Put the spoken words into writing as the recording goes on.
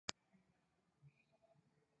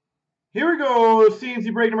Here we go. C&C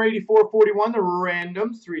break number 8441. The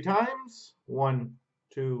randoms 3 times. 1,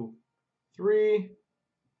 2, 3.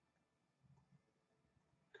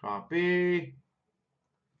 Copy.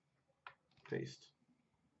 Paste.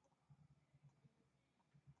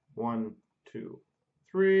 1, 2,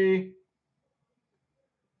 3.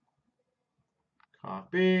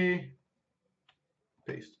 Copy.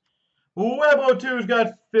 Paste. Web02's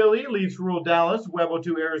got Philly, Leafs rule Dallas,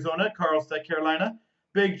 Web02 Arizona, Carlstadt Carolina,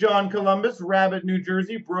 Big John Columbus, Rabbit New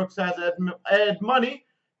Jersey, Brooks has Ed Money,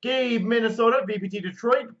 Gabe Minnesota, VPT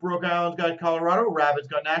Detroit, Brook Island's got Colorado, Rabbit's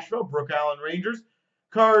got Nashville, Brook Island Rangers,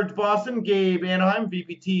 Cards Boston, Gabe Anaheim,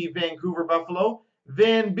 VPT Vancouver Buffalo,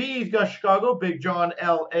 Van B's got Chicago, Big John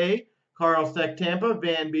LA, Carlstadt Tampa,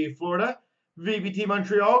 Van B Florida, VPT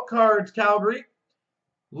Montreal, Cards Calgary,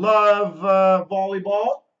 Love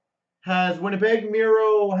Volleyball has Winnipeg.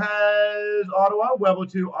 Miro has Ottawa.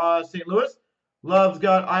 Webo2 St. Louis. Love's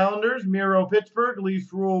got Islanders. Miro Pittsburgh.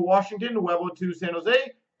 Leafs rule Washington. Webo2 San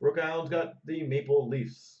Jose. Brook Island's got the Maple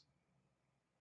Leafs.